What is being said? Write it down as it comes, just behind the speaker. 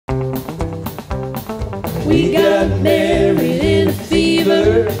We got married in a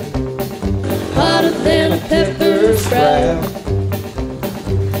fever, hotter than a pepper sprout.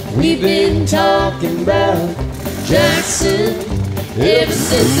 We've been talking about Jackson ever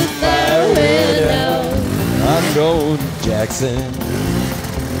since the fire went out. I'm going to Jackson.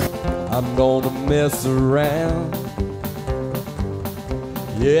 I'm gonna mess around.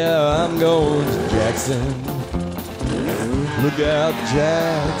 Yeah, I'm going to Jackson. Look out,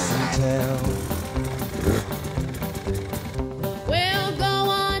 Jackson Town. Well, go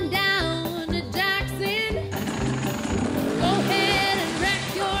on down to Jackson. Go ahead and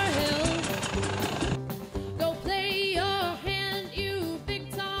wreck your hell. Go play your hand, you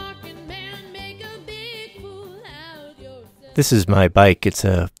big talking man. Make a big fool out yourself. This is my bike. It's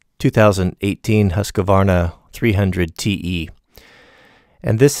a 2018 Husqvarna 300 TE.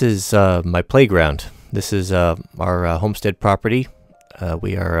 And this is my playground. This is our homestead property.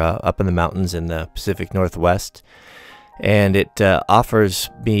 We are up in the mountains in the Pacific Northwest. And it offers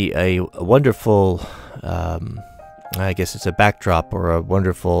me a wonderful, I guess it's a backdrop or a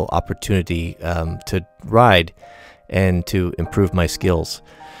wonderful opportunity to ride and to improve my skills.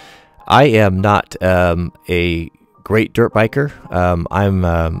 I am not a great dirt biker.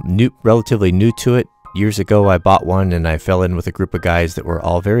 I'm relatively new to it. Years ago, I bought one and I fell in with a group of guys that were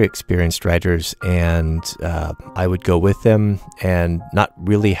all very experienced riders, and I would go with them, and not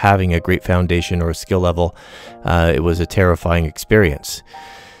really having a great foundation or skill level, it was a terrifying experience.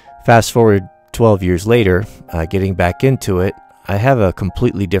 Fast forward 12 years later, getting back into it, I have a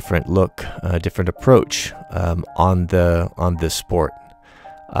completely different look, a different approach on this sport.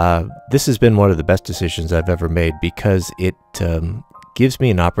 This has been one of the best decisions I've ever made, because it gives me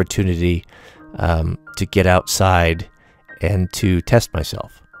an opportunity to get outside and to test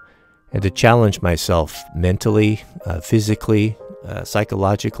myself and to challenge myself mentally, physically,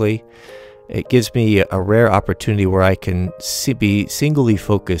 psychologically. It gives me a rare opportunity where I can be singly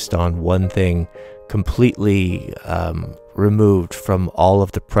focused on one thing, completely removed from all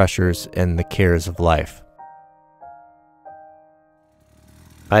of the pressures and the cares of life.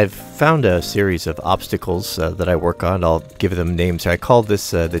 I've found a series of obstacles that I work on. I'll give them names. I call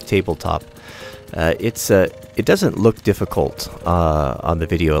this the tabletop. It doesn't look difficult on the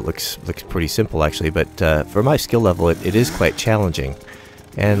video. It looks pretty simple actually, but for my skill level, it is quite challenging.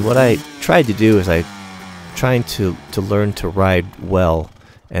 And what I tried to do is I tried to learn to ride well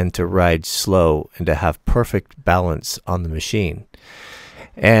and to ride slow and to have perfect balance on the machine.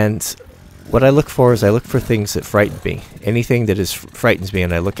 And what I look for is I look for things that frighten me. Anything that frightens me,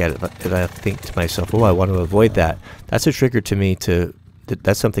 and I look at it and I think to myself, oh, I want to avoid that. That's a trigger to me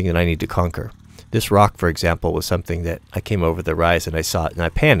that's something that I need to conquer. This rock, for example, was something that I came over the rise and I saw it and I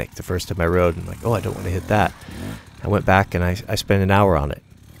panicked the first time I rode, and like, oh, I don't want to hit that. I went back and I spent an hour on it,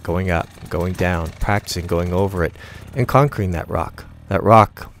 going up, going down, practicing going over it and conquering that rock. That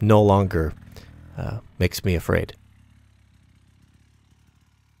rock no longer makes me afraid.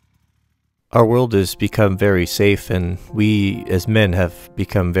 Our world has become very safe, and we as men have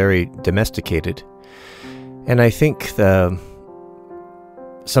become very domesticated. And I think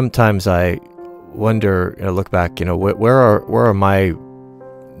sometimes I wonder, look back, where are my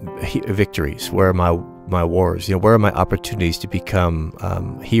victories? Where are my wars? Where are my opportunities to become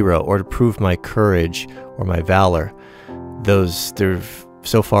hero or to prove my courage or my valor? They're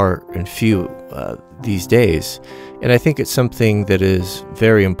so far and few these days. And I think it's something that is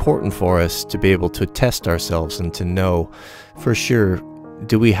very important for us to be able to test ourselves and to know for sure,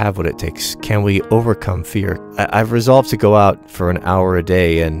 do we have what it takes? Can we overcome fear? I've resolved to go out for an hour a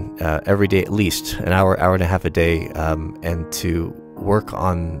day, and every day at least an hour and a half a day, and to work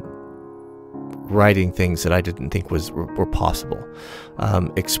on writing things that I didn't think were possible,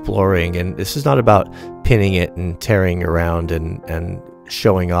 exploring. And this is not about pinning it and tearing around and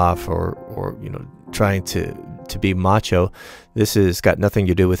showing off or trying to be macho. This has got nothing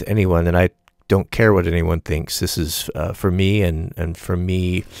to do with anyone, and I don't care what anyone thinks. This is for me and for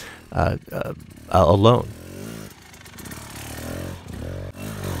me alone.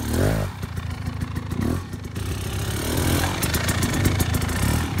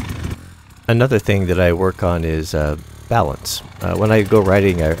 Another thing that I work on is balance. When I go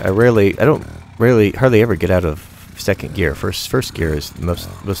riding, I hardly ever get out of second gear. First gear is most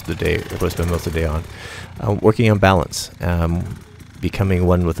of the day, or spend most of the day on. Working on balance, becoming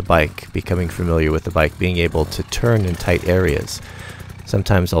one with the bike, becoming familiar with the bike, being able to turn in tight areas.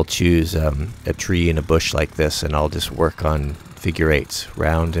 Sometimes I'll choose a tree in a bush like this, and I'll just work on figure eights,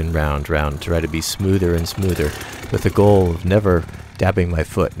 round and round, try to be smoother and smoother, with the goal of never dabbing my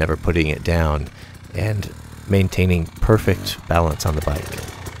foot, never putting it down, and maintaining perfect balance on the bike.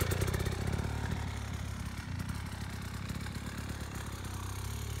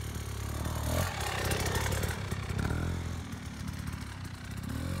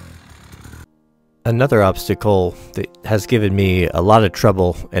 Another obstacle that has given me a lot of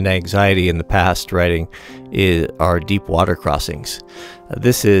trouble and anxiety in the past riding are deep water crossings.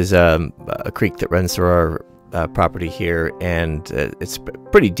 This is a creek that runs through our property here, and it's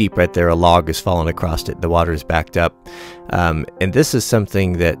pretty deep right there. A log has fallen across it. The water is backed up. And this is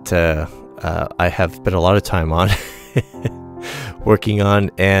something that I have spent a lot of time on working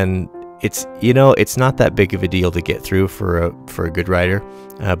on, and it's not that big of a deal to get through for a good rider,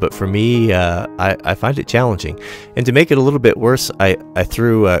 but for me, I find it challenging. And to make it a little bit worse, I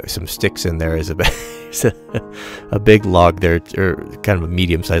threw some sticks in there as a big log there, or kind of a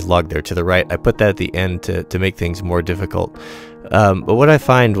medium-sized log there to the right. I put that at the end to make things more difficult. But what I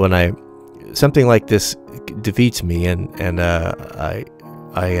find when something like this defeats me, and I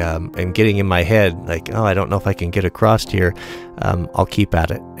am getting in my head like, oh, I don't know if I can get across here, I'll keep at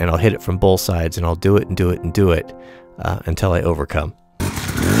it, and I'll hit it from both sides, and I'll do it and do it and do it until I overcome.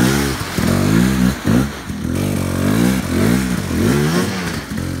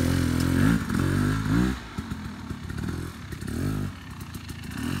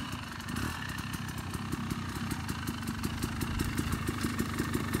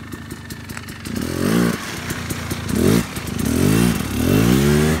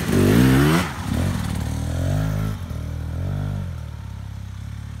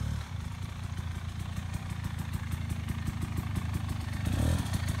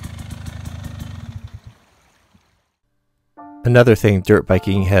 Another thing dirt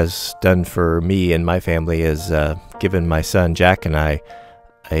biking has done for me and my family is given my son Jack and I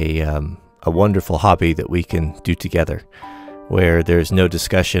a wonderful hobby that we can do together, where there's no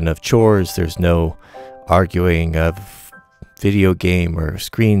discussion of chores, there's no arguing of video game or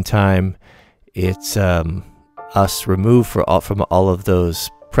screen time. It's us removed from all of those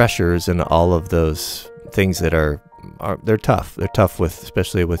pressures and all of those things that they're tough. They're tough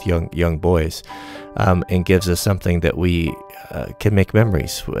especially with young boys, and gives us something that we can make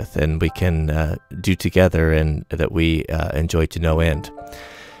memories with, and we can do together, and that we enjoy to no end.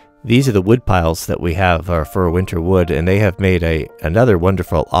 These are the wood piles that we have for winter wood, and they have made another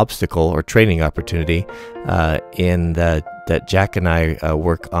wonderful obstacle or training opportunity that Jack and I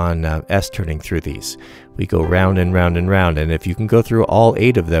work on S-turning through these. We go round and round and round, and if you can go through all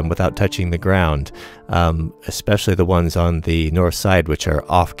 8 of them without touching the ground, especially the ones on the north side which are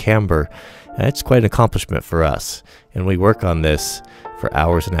off camber, it's quite an accomplishment for us, and we work on this for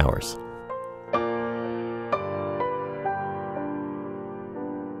hours and hours.